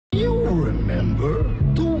remember?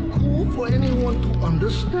 Too cool for anyone to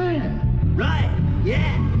understand. Right,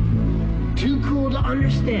 yeah. Too cool to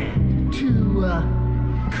understand. Too,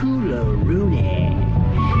 cool-a-rooney.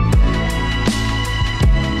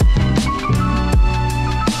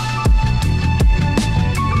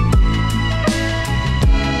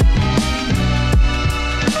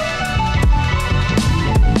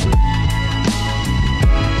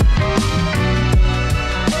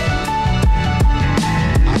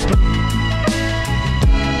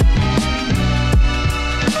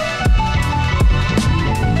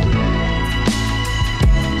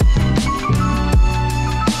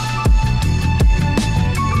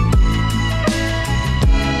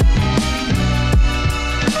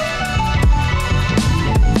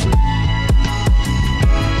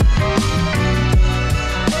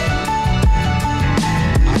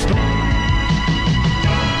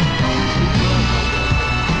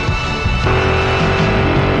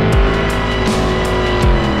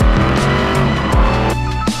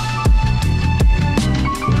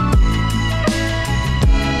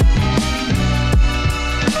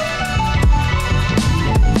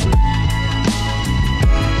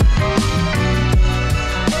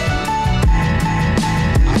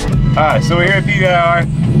 Alright, so we're here at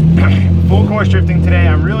PBIR, full course drifting today.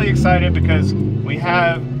 I'm really excited because we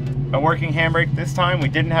have a working handbrake this time. We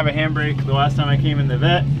didn't have a handbrake the last time I came in the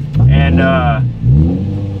vet, and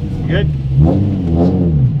good.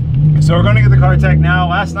 So we're going to get the car tech now.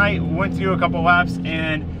 Last night we went to do a couple laps,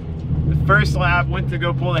 and the first lap went to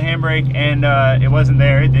go pull the handbrake, and it wasn't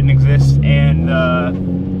there, it didn't exist, and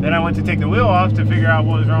then I went to take the wheel off to figure out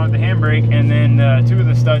what was wrong with the handbrake, and then two of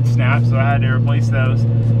the studs snapped, so I had to replace those.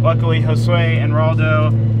 Luckily, Josue and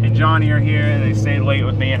Raldo and Johnny are here, and they stayed late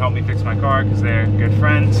with me and helped me fix my car because they're good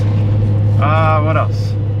friends. What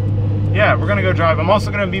else? Yeah, we're gonna go drive. I'm also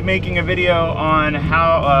gonna be making a video on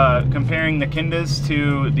how comparing the Kindas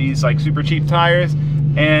to these like super cheap tires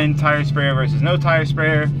and tire sprayer versus no tire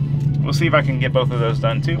sprayer. We'll see if I can get both of those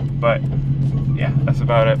done too, but yeah, that's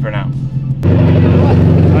about it for now.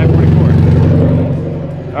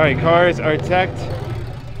 544. All right, cars are teched.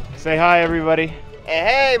 Say hi, everybody.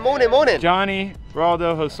 Hey, morning, morning. Johnny,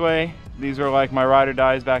 Raldo, Josue. These were like my ride or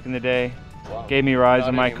dies back in the day. Wow. Gave me rides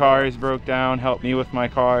when my cars broke down, helped me with my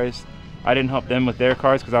cars. I didn't help them with their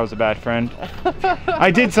cars because I was a bad friend. I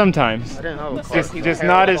did sometimes. I didn't help just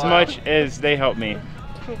not as much as they helped me.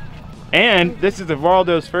 And this is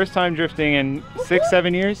Raldo's first time drifting in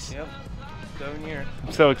 6-7 years. Yep. 7 years.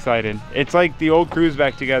 I'm so excited. It's like the old crews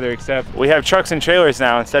back together, except we have trucks and trailers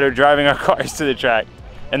now instead of driving our cars to the track.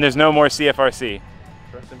 And there's no more CFRC.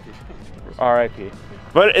 RIP.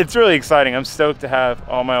 But it's really exciting. I'm stoked to have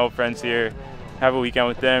all my old friends here, have a weekend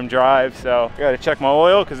with them, drive. So I gotta check my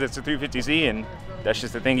oil because it's a 350Z, and that's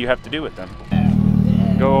just the thing you have to do with them.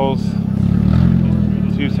 Goals,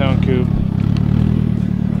 two-tone coupe,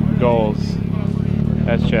 goals.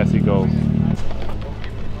 That's chassis goals.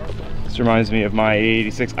 This reminds me of my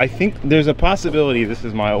 86. I think there's a possibility this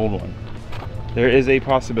is my old one. There is a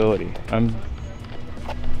possibility. I'm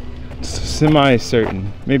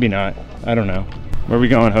semi-certain. Maybe not. I don't know. Where are we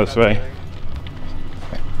going, Josue?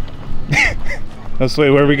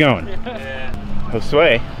 Josue, where are we going? Yeah.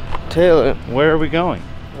 Josue? Taylor. Where are we going?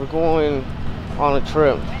 We're going on a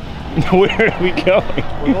trip. Where are we going?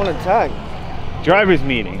 We're going to tag. Driver's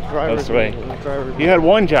meeting. Driver's Josue. meeting. Driver's You had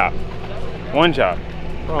one job. One job.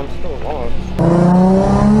 Bro, I'm still lost.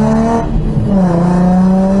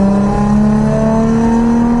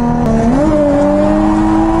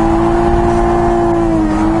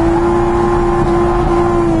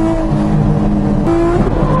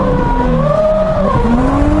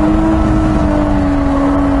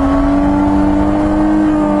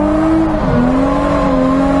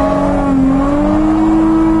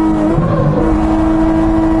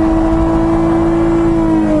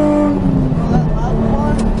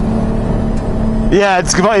 Yeah,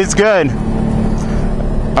 it's good.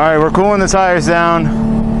 All right, we're cooling the tires down.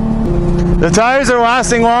 The tires are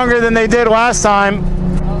lasting longer than they did last time,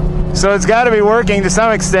 so it's got to be working to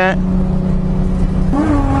some extent.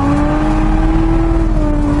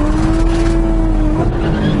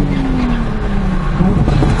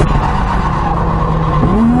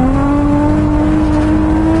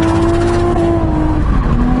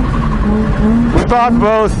 We bought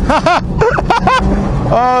both.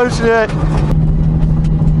 Oh shit.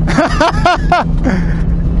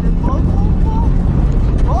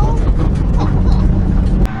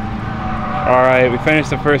 Alright, we finished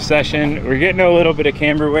the first session. We're getting a little bit of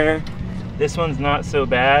camber wear. This one's not so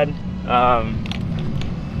bad.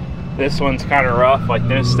 This one's kind of rough. Like,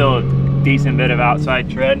 there's still a decent bit of outside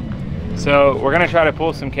tread. So we're gonna try to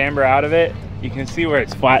pull some camber out of it. You can see where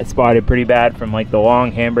it's flat spotted pretty bad from like the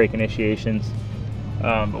long handbrake initiations.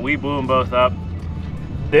 But we blew them both up.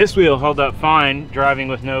 This wheel held up fine, driving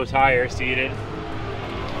with no tire seated.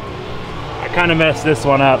 I kind of messed this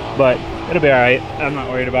one up, but it'll be all right. I'm not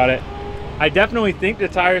worried about it. I definitely think the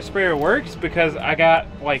tire sprayer works because I got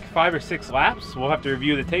like 5 or 6 laps. We'll have to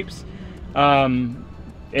review the tapes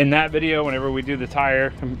in that video whenever we do the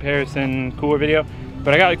tire comparison cooler video.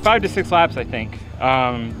 But I got like 5 to 6 laps, I think,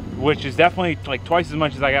 which is definitely like twice as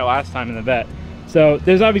much as I got last time in the vet. So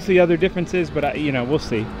there's obviously other differences, but you know, we'll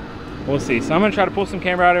see. We'll see. So I'm gonna try to pull some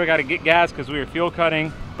camber out of it. We gotta get gas because we were fuel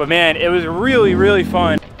cutting. But man, it was really, really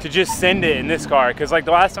fun to just send it in this car. Cause like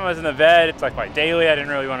the last time I was in the vet, it's like my daily, I didn't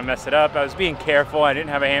really want to mess it up. I was being careful, I didn't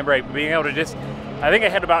have a handbrake, but being able to just, I think I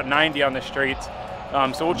hit about 90 on the streets.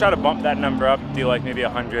 So we'll try to bump that number up, do like maybe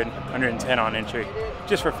 100, 110 on entry,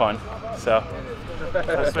 just for fun. So,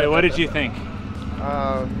 what did you think?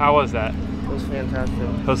 How was that? It was fantastic.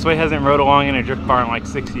 Josue hasn't rode along in a drift car in like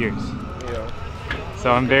 6 years. Yeah.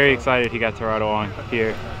 So I'm very excited he got to ride along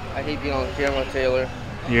here. I hate being on camera, Taylor.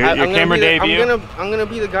 Your camera debut? I'm gonna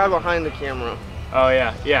be the guy behind the camera. Oh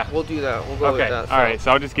yeah, yeah. We'll do that. We'll go with that. All right,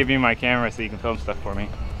 so I'll just give you my camera so you can film stuff for me.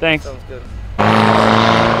 Thanks. Sounds good.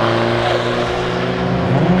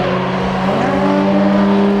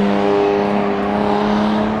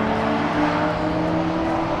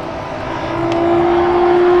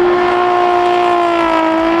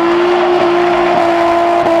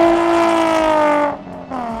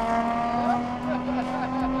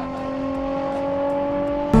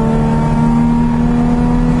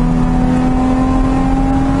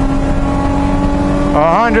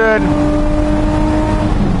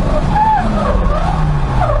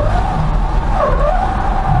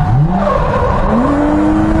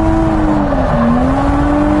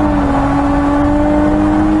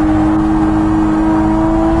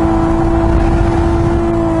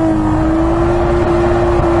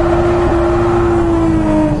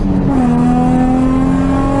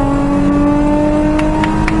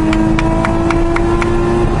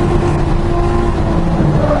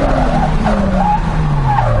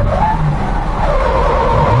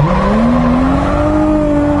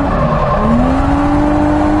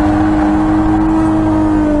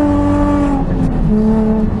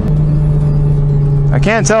 I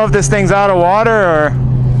can't tell if this thing's out of water or...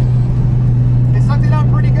 It sucked it up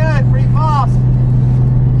pretty good, pretty fast.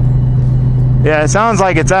 Yeah, it sounds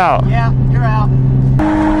like it's out. Yeah, you're out.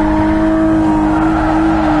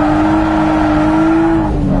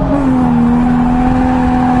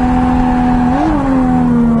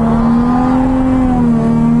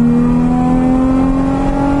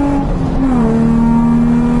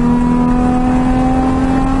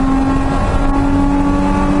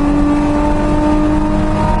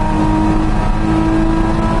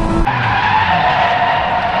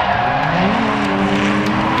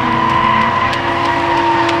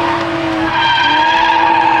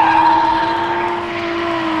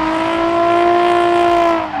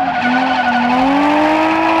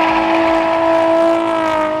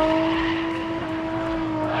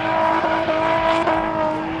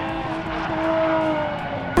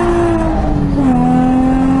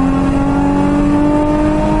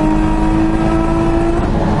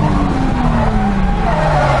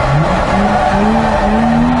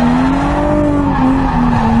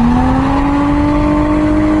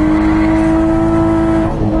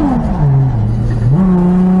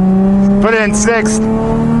 Put it in 6th.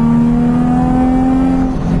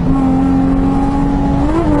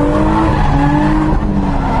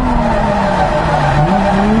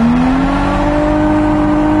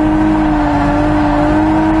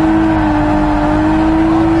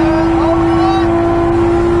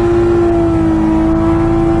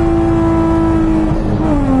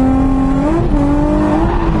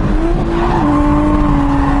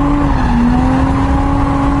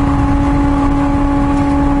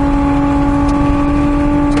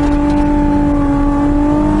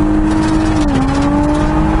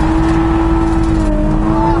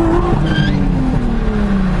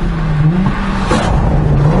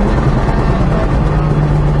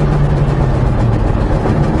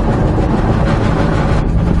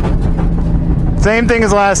 Same thing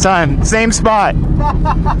as last time, same spot.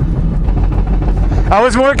 I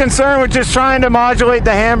was more concerned with just trying to modulate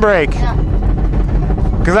the handbrake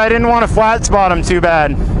because I didn't want to flat spot him too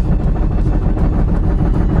bad.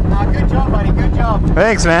 Good job, buddy, good job.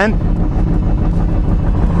 Thanks, man.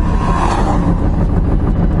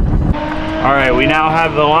 All right, we now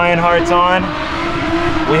have the Lion Hearts on.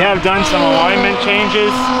 We have done some alignment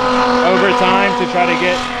changes over time to try to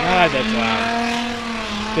get, that's loud.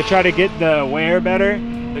 to try to get the wear better,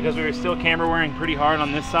 because we were still camber wearing pretty hard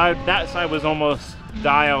on this side. That side was almost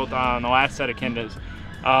dialed on the last set of Kendas.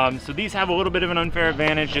 So these have a little bit of an unfair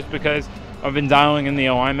advantage just because I've been dialing in the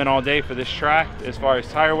alignment all day for this track as far as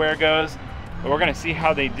tire wear goes. But we're gonna see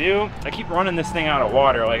how they do. I keep running this thing out of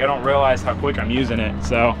water, like I don't realize how quick I'm using it.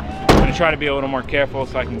 So I'm gonna try to be a little more careful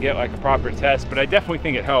so I can get like a proper test, but I definitely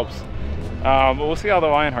think it helps. But we'll see how the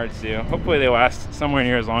Lionhearts do. Hopefully they last somewhere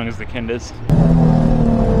near as long as the Kendas.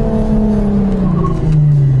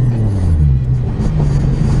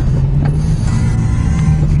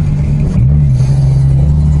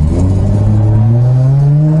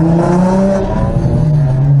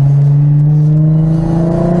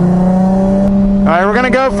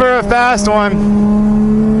 Go for a fast one.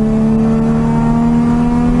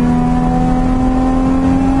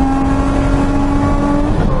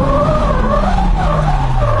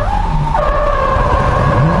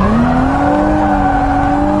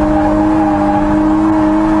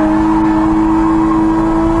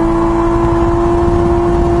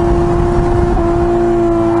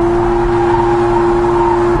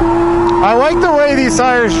 I like the way these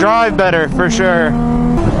tires drive better, for sure.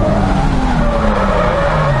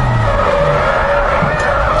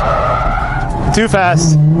 Too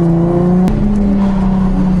fast.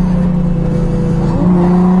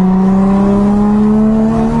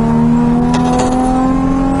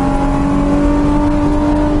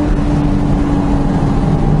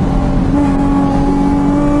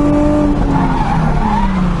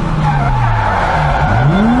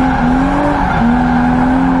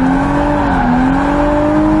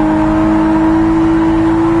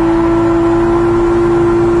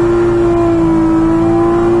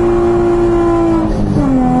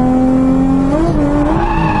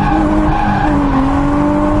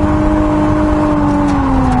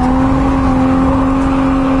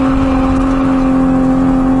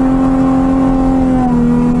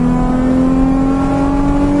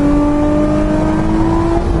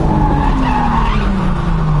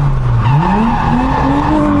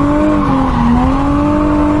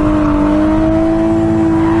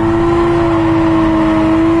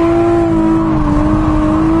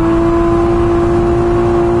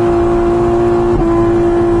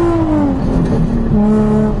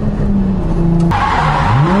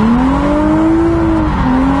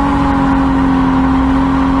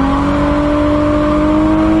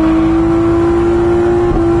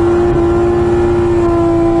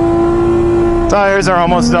 Tires are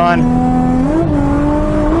almost done.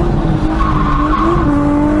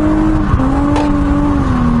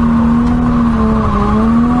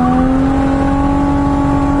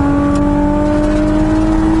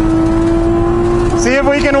 See if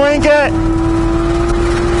we can wink it.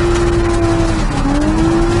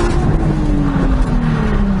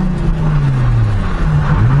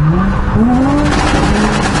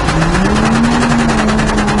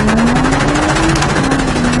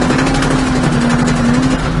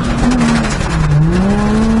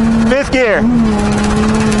 Fifth gear.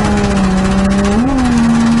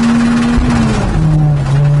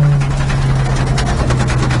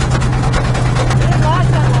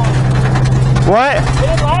 What? It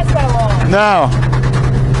didn't last that long. No.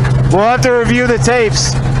 We'll have to review the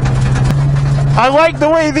tapes. I like the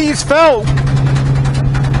way these felt.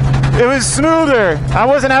 It was smoother. I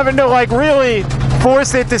wasn't having to like really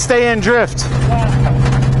force it to stay in drift.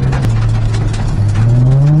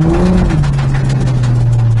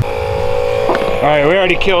 All right, we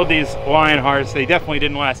already killed these Lionhearts. They definitely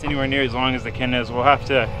didn't last anywhere near as long as the Kendas. We'll have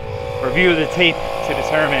to review the tape to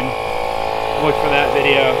determine. Look for that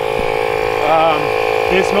video.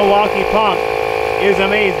 This Milwaukee pump is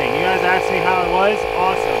amazing. You guys asked me how it was.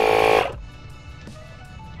 Awesome.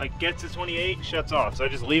 Like gets to 28, shuts off. So I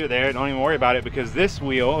just leave it there. Don't even worry about it because this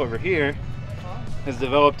wheel over here has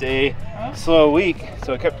developed a slow leak.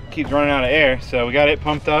 So it keeps running out of air. So we got it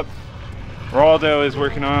pumped up. Raldo is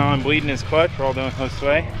working on bleeding his clutch. Raldo and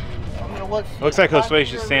Josue. Looks like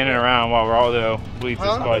Josue's just standing around while Raldo bleeds his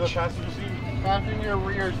clutch.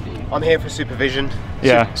 I'm here for supervision.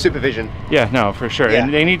 Yeah. Supervision. Yeah, no, for sure. Yeah.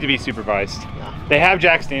 And they need to be supervised. Yeah. They have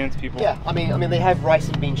jack stands, people. Yeah, I mean they have rice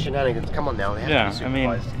and bean shenanigans. Come on now, they have to be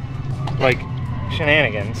supervised. Like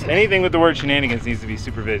shenanigans. Anything with the word shenanigans needs to be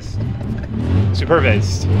supervised.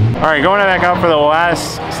 Supervised. All right, going back out for the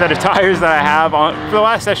last set of tires that I have for the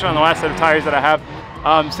last session on the last set of tires that I have.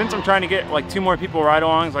 Since I'm trying to get like 2 more people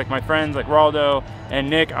ride-alongs, like my friends like Raldo and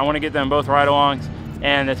Nick, I want to get them both ride-alongs.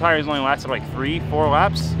 And the tires only lasted like 3-4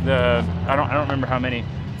 laps. I don't remember how many.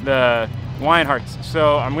 The Lionhearts.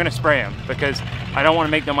 So I'm gonna spray them because I don't want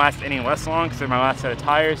to make them last any less long because they're my last set of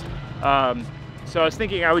tires. So I was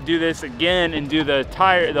thinking I would do this again and do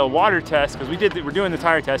the water test, because we're doing the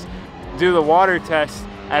tire test, do the water test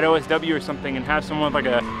at OSW or something, and have someone with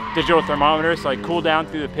like a digital thermometer, so I cool down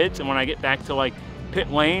through the pits, and when I get back to like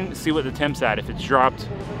pit lane, see what the temp's at, if it's dropped,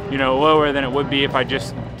 you know, lower than it would be if I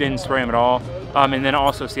just didn't spray them at all. And then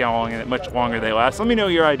also see how much longer they last. Let me know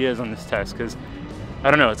your ideas on this test, because I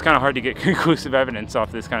don't know, it's kind of hard to get conclusive evidence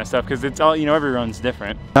off this kind of stuff, because it's all, you know, every run's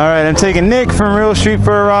different. All right, I'm taking Nick from Real Street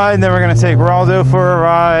for a ride, and then we're gonna take Raldo for a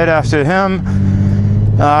ride after him.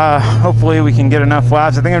 Hopefully we can get enough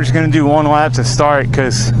laps. I think I'm just gonna do 1 lap to start,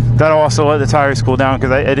 because that'll also let the tires cool down,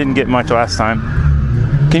 because I didn't get much last time.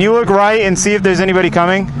 Can you look right and see if there's anybody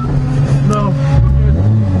coming? No.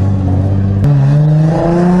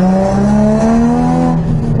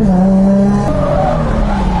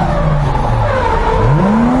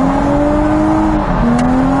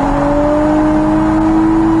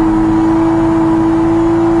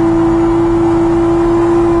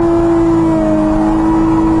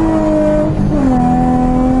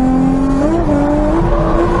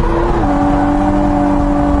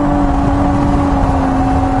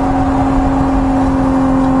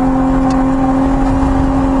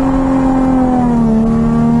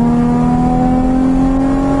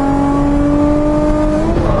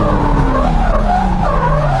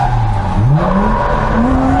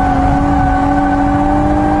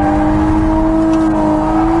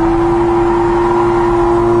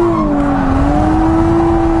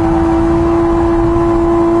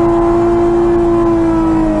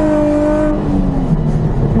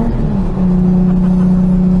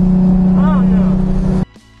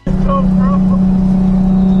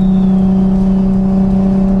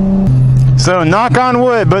 So knock on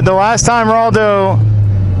wood, but the last time Raldo,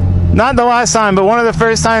 not the last time, but one of the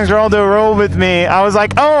first times Raldo rolled with me, I was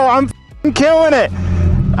like, oh, I'm f***ing killing it.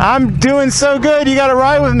 I'm doing so good, you gotta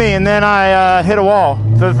ride with me. And then I hit a wall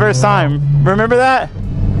for the first time. Remember that?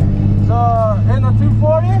 In the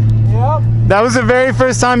 240? Yep. That was the very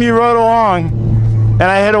first time you rode along, and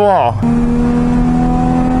I hit a wall.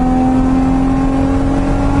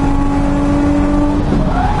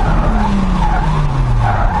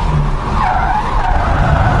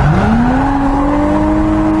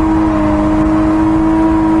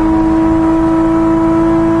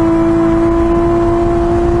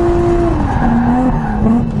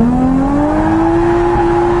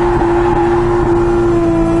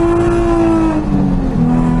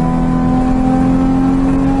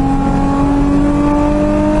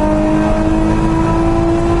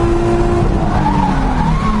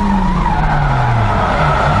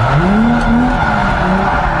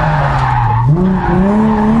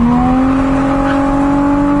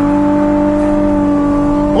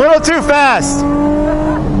 Too fast.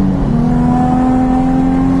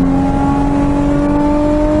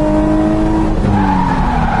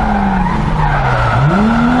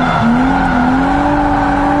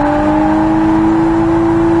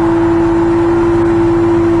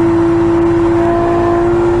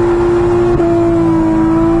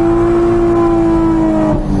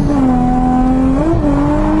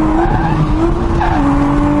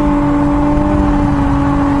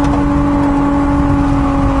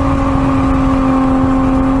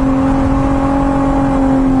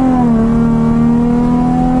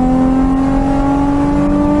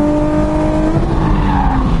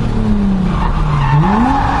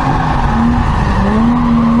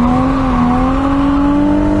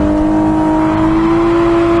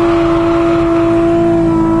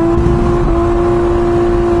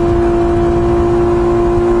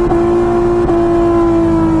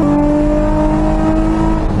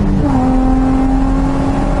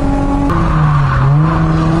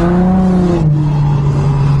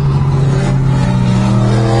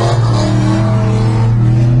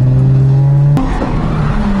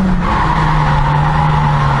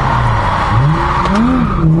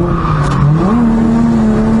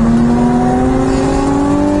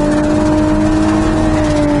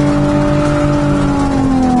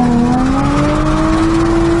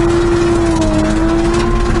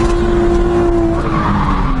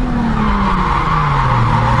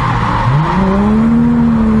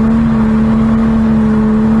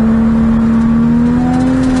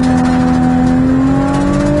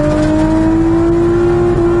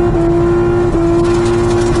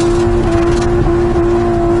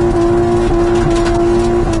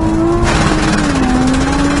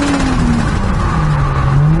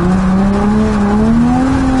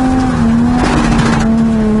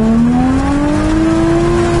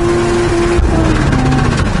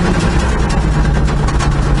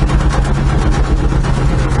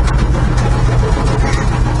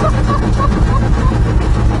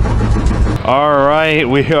 right,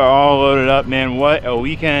 we are all loaded up, man. What a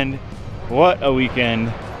weekend. What a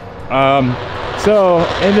weekend. So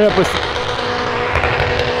ended up with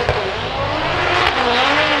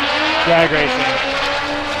drag racing.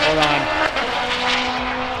 Hold on.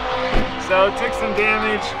 So took some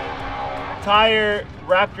damage. Tire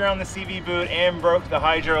wrapped around the CV boot and broke the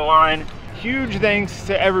hydro line. Huge thanks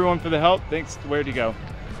to everyone for the help. Thanks, where'd you go?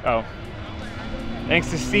 Oh.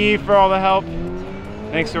 Thanks to Steve for all the help.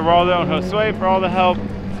 Thanks to Raldo and Josue for all the help.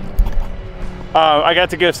 I got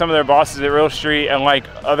to give some of their bosses at Real Street and like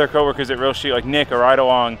other coworkers at Real Street, like Nick, a ride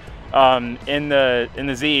along in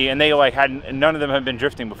the Z, and they like none of them had been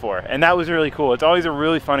drifting before, and that was really cool. It's always a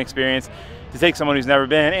really fun experience to take someone who's never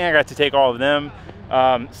been, and I got to take all of them.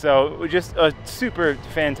 So it was just a super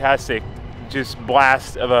fantastic, just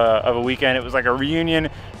blast of a weekend. It was like a reunion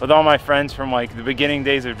with all my friends from like the beginning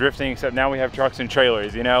days of drifting, except now we have trucks and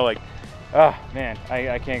trailers, you know, like, oh man,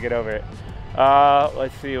 I can't get over it.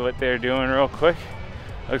 Let's see what they're doing real quick.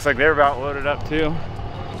 Looks like they're about loaded up too.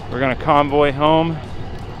 We're gonna convoy home.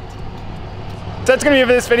 So that's gonna be it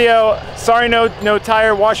for this video. Sorry, no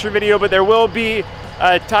tire washer video, but there will be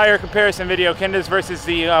a tire comparison video, Kenda's versus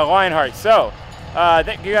the Lionheart. So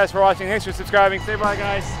thank you guys for watching. Thanks for subscribing. Say bye,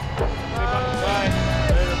 guys.